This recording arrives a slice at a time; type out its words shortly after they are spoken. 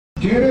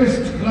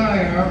Dearest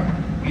Claire,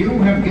 you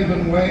have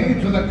given way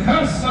to the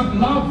curse of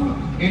love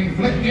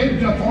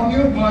inflicted upon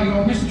you by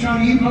your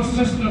mischievous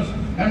sisters,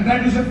 and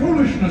that is a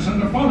foolishness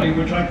and a folly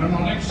which I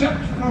cannot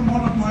accept from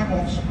one of my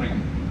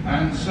offspring.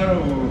 And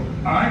so,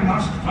 I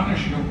must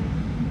punish you.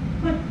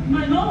 But,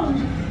 my lord,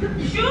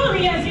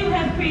 surely as you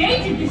have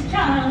created this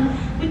child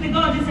with the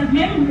goddess of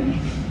memory,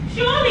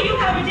 surely you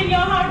have it in your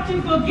heart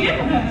to forgive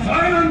her.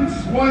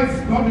 Silence,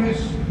 wife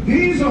goddess.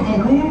 These are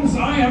the rules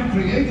I have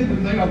created,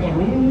 and they are the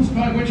rules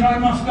by which I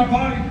must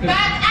abide. But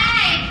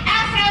I,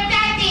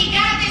 Aphrodite,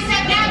 goddess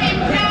of love,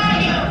 implore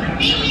you,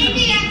 be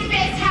lenient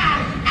with her.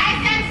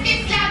 I sense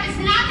this love is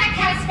not a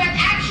curse, but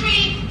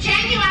actually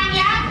genuine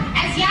love.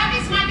 As love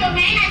is my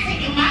domain, I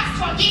think you must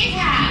forgive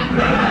her.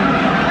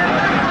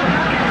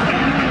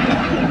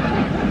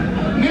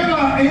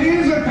 Never, it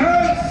is a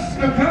curse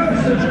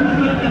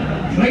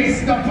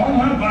placed upon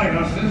her by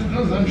her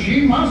sisters, and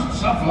she must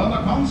suffer the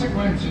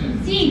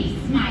consequences. Zeus,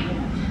 my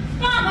lord,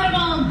 father of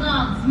all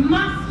gods,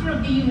 master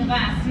of the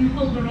universe, and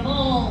holder of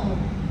all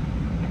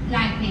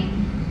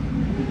lightning.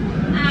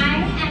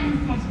 I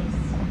am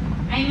Testa.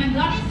 I am a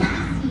goddess of the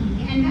sea,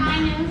 and I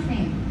know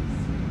things.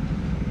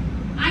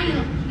 I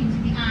look into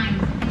the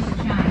eyes of this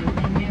child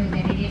and know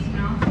that it is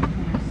not a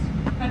curse,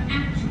 but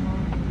actual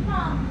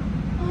love.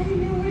 I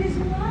know it as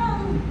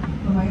well.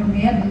 But my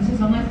only evidence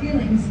is on my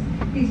feelings.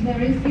 These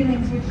very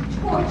feelings which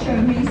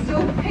torture me so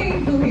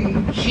painfully.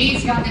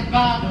 She's got it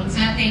boggled, so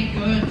that ain't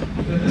good.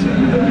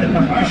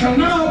 I shall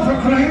now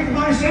proclaim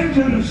my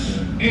sentence.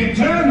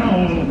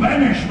 Eternal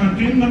banishment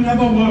in the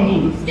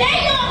netherworld.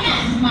 Stay your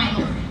hand, my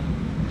lord.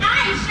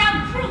 I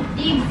shall prove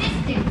the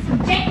existence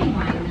of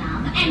genuine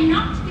love, and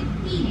not with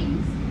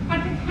feelings,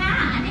 but with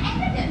hard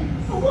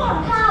evidence.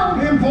 What? How?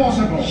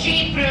 Impossible.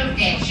 She proved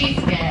it. She's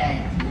good.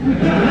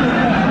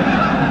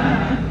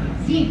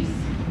 Zeus,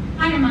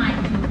 I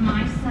remind you of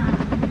my son,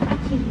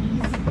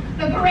 Achilles,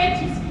 the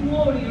greatest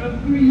warrior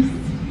of Greece,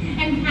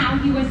 and how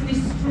he was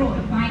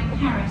destroyed by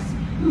Paris,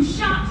 who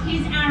shot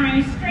his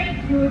arrow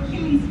straight through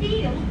Achilles'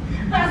 heel,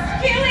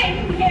 thus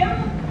killing him.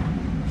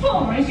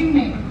 For, as you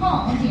may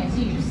recall, dear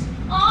Zeus,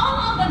 all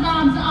of the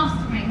gods'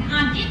 offspring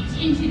are dipped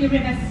into the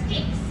river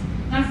Styx,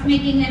 thus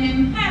making them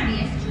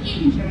impervious to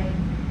injury.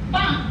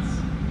 But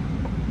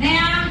they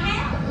are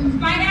held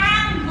by their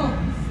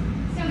ankles,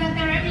 so that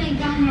their only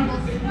vulnerable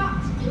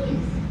spot is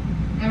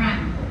their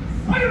ankles.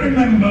 I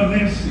remember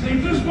this,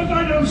 Thetis, but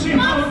I don't see how...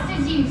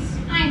 Master Zeus,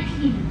 I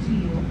appeal to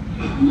you.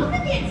 Look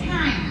at the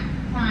attire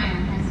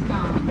Thalia has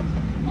donned.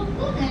 A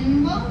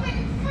wooden woven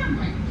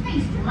fabric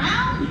placed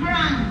round her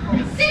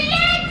ankles.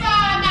 Select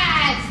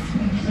almost!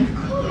 Of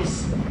course.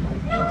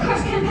 No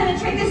curse can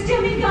penetrate this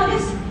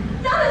demi-goddess.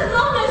 Not as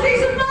long as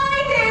these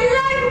mighty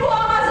leg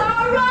warmers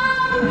are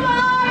around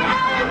my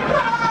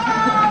ankles!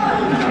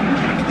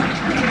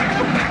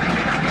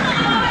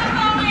 Oh, if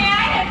only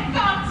I had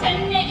thought to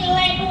knit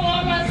leg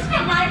warmers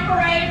for my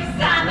brave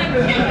son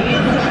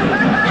Achilles.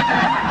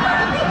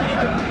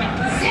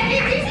 Then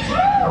it is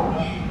true.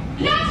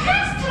 Love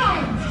has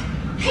triumphed.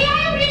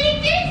 Claire really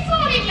did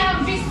fall in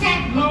love with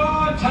that.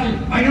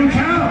 I don't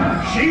care.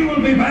 She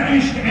will be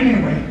banished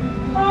anyway.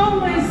 Oh,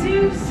 my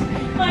Zeus,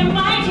 my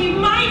mighty,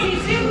 mighty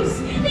Zeus,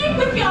 think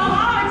with your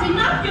heart and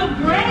not your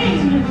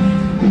brain.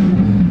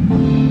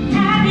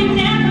 Have you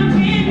never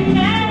been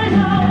there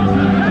alone?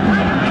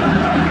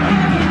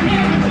 Have you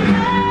never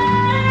tried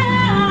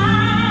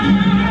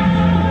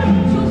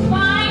To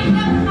find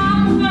the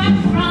comfort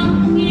from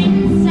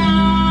inside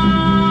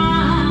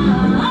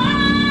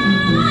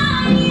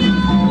you.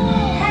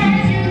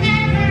 Have you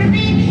never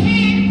been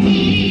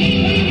happy?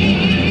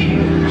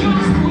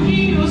 Just to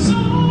hear your song.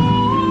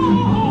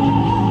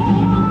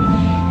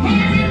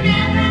 Have you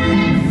never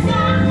let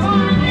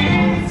someone else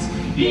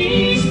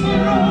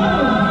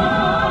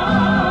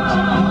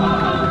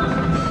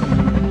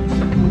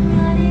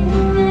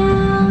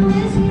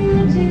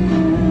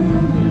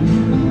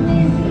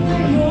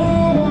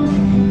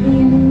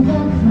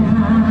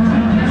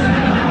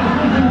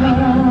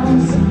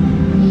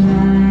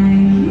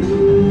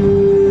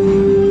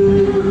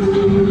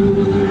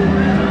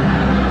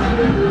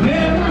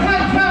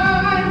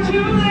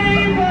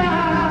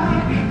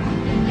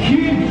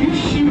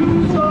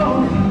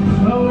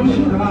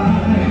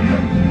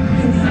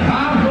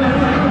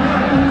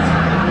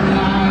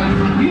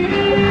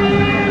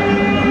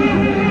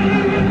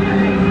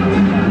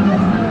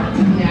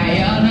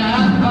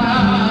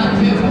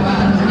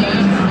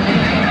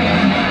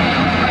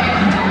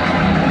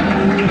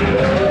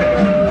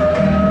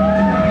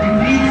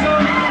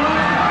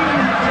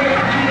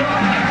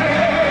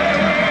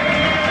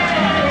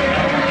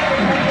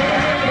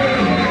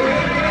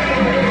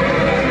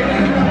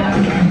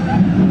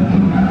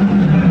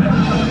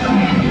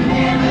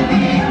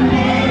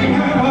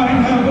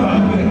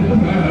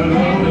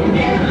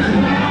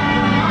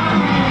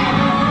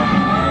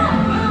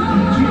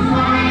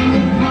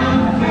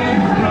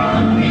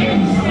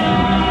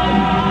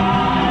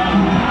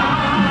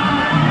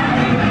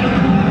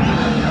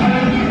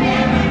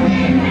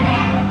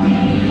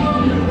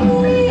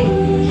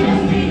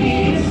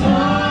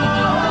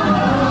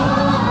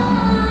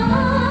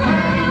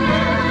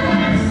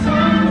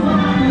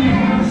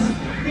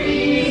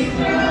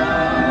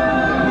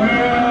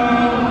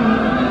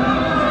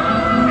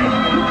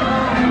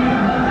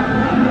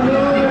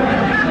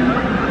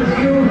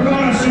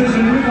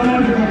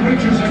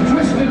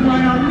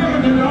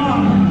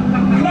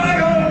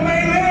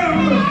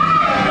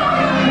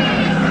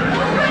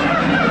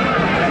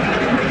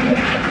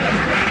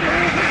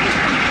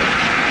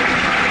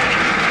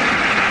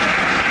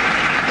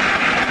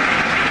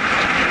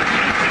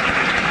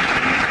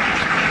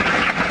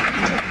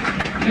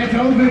Let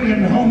Ovid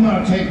and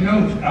Homer take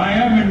note. I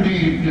am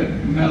indeed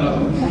mellow.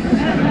 You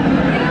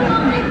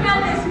won't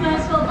regret this,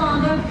 merciful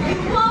father. You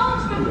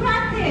won't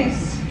regret this.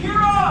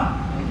 Kira!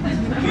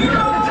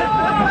 Kira!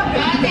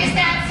 What is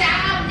that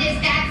sound? Is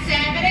that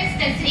Cerberus,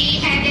 the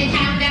three-headed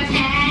hound of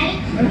hell?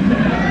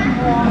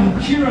 Oh,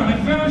 Kira, I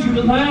found you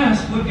at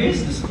last. What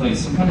is this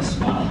place? Some kind of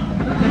spa?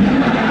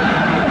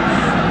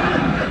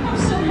 I'm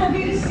so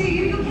happy to see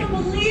you. You can't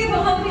believe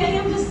how happy I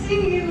am to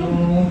see you.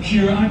 Oh,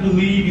 Kira, I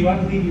believe you. I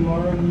believe you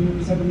are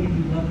amused. I believe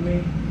you love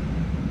me.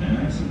 And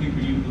I have something for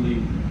you to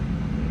believe.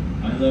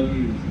 I love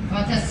you.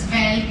 What a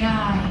swell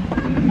guy.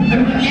 You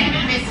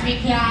never miss me,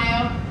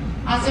 Clio.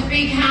 Also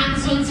big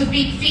hands and so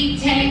big feet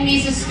telling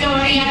me the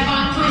story I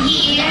want to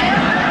hear.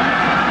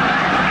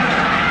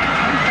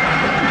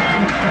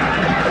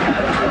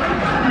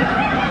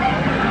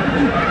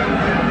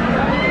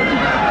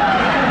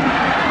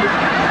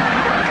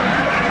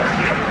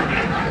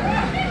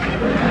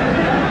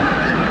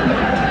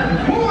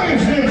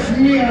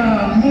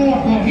 Mere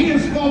mortal. He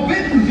is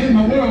forbidden in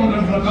the world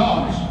of the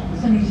gods.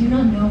 Sonny, do you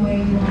not know where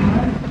you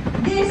are?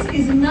 This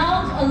is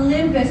Mount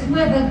Olympus,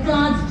 where the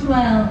gods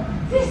dwell.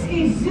 This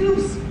is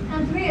Zeus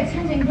and 3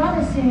 attending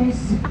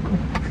goddesses.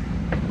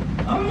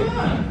 Oh,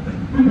 yeah.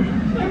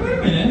 Hey, wait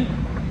a minute.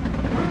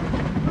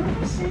 Where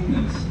have I seen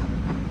this?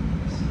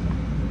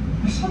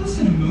 I saw this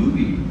in a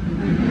movie.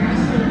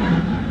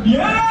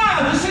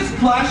 Yeah! This is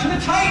Clash of the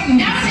Titans!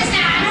 No, it is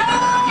not!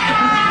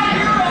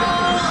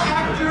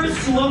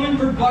 Slumming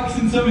for bucks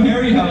in some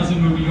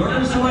Harryhausen movie. You're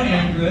Ursula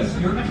Andress,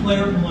 you're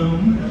Claire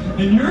Bloom,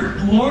 and you're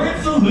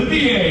Laurence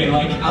Olivier,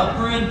 like out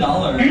for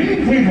 $1.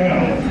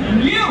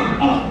 And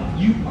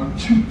you are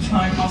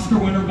two-time Oscar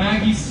winner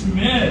Maggie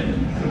Smith.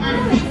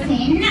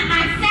 Assassin!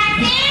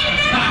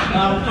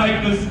 I'll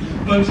fight this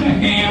bunch of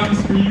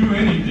hams for you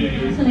any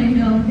day. Sonny,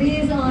 no,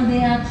 these are the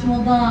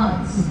actual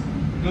gods.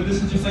 But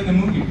this is just like a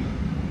movie.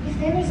 If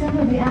they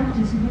resemble the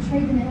actors who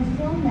portrayed them in a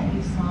film that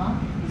you saw,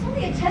 it's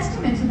only a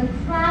testament to the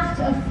craft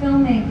of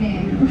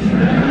filmmaking.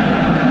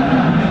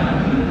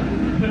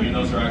 You mean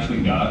those are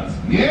actually gods?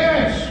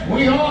 Yes,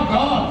 we are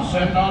gods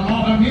and are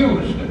not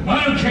amused.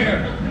 I don't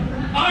care.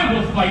 I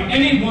will fight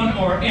anyone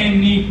or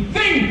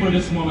anything for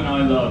this woman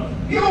I love.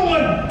 You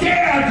would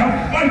dare to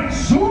fight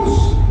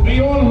Zeus for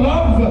your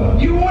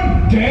love? You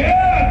would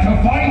dare to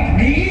fight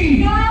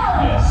me? No!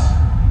 Yes,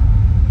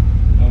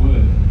 I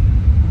would.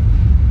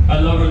 I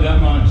love her that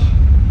much.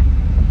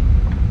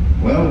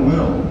 Well.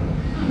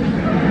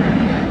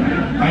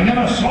 I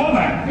never saw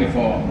that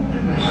before.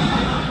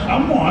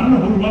 Someone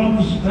who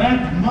loves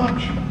that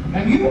much.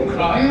 And you,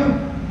 Clio,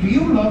 do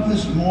you love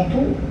this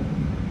mortal?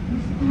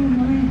 With all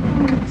my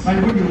heart.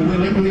 And would you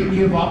willingly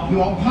give up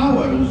your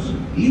powers,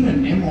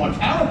 even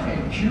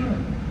immortality? Sure.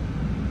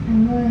 I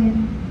would.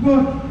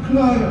 But,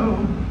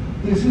 Clio,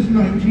 this is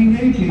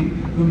 1980.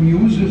 The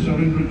muses are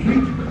in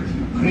retreat.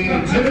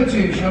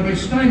 Creativity shall be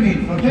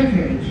stymied for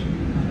decades.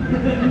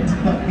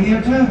 But the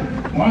attack?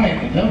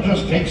 Why, they'll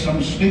just take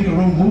some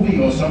stinkeroo movie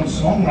or some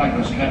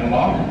songwriter's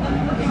catalog,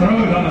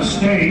 throw it on a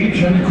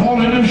stage, and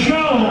call it a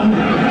show.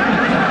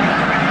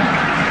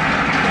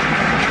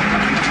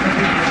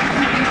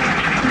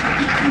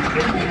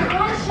 Then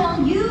I shall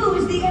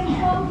use the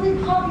incredibly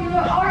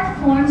popular art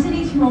forms in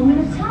each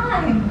moment of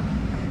time.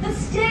 The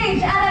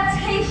stage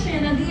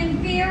adaptation of the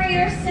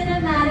inferior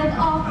cinematic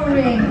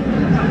offering.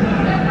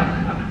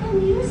 The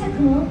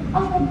musical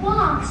of the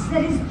box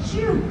that is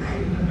juke.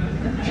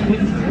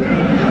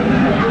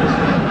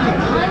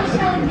 I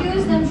shall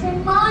use them to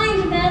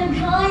remind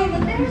mankind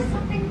that there is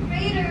something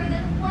greater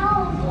than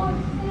wealth or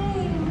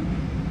fame,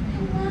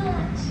 and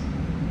that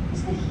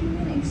is the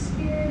human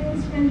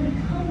experience rendered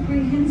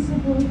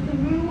comprehensible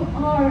through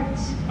art.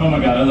 Oh my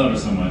God, I love her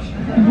so much.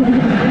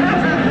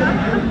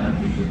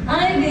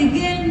 I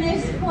begin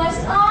this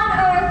quest on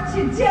Earth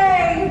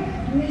today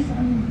with a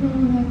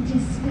roller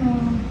disco.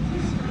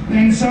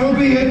 Then so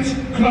be it,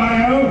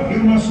 Clio.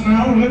 You must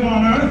now live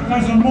on Earth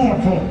as a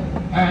mortal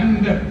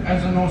and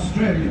as an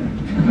Australian.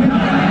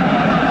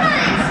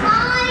 Thanks,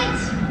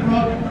 mate!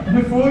 But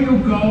before you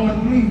go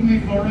and leave me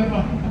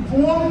forever,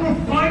 one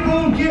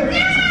final gift.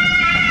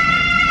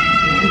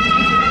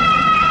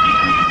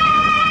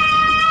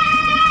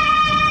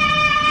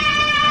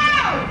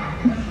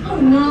 Oh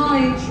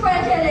no,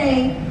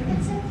 tragedy!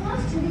 It's so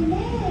close to the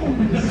end.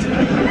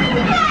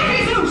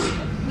 Zeus,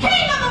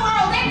 king of the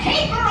world and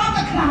keeper of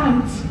the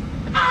clouds,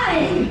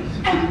 I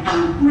am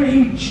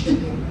outraged.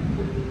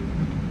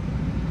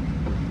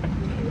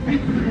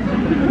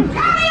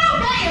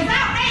 Calliope is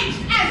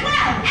outraged as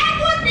well, and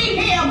would be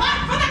here but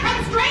for the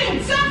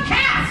constraints of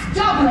caste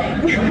doubling.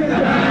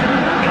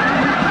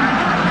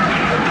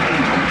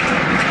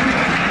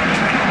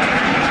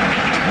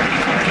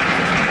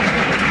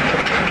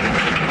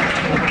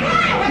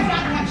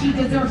 She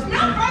deserves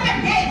no further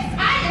gifts,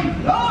 I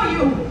implore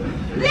you.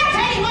 Let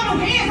anyone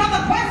who hears of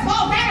the quest for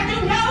Xanadu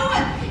know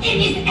it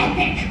is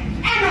epic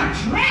and a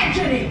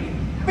tragedy.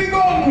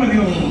 Begone with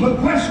you! The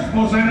quest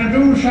for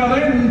Xanadu shall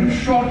end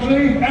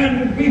shortly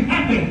and be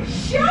happy.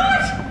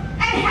 Short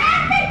and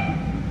happy?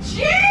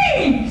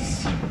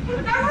 Jeez! The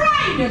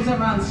writer actors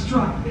are on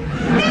strike. The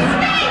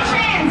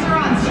stagehands are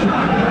on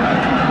strike.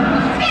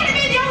 It's got to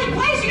be the only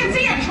place you can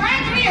see a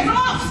tragedy is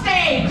off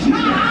stage,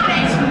 not on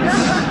it.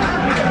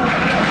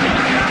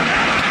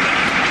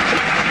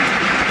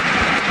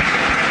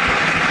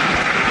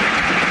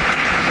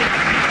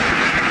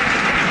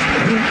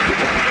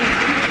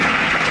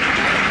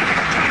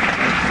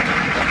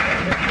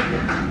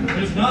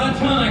 There's not a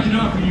ton I can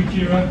offer you,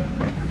 Kira.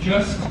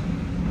 Just,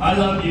 I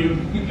love you,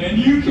 and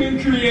you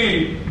can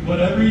create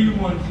whatever you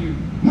want to.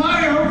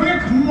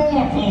 Myopic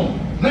mortal!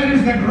 That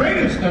is the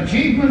greatest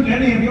achievement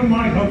any of you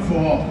might hope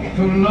for.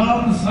 To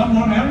love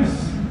someone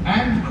else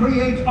and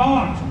create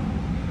art.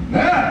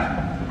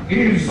 That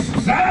is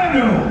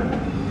Xanadu!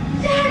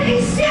 That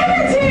is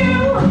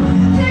Xanadu!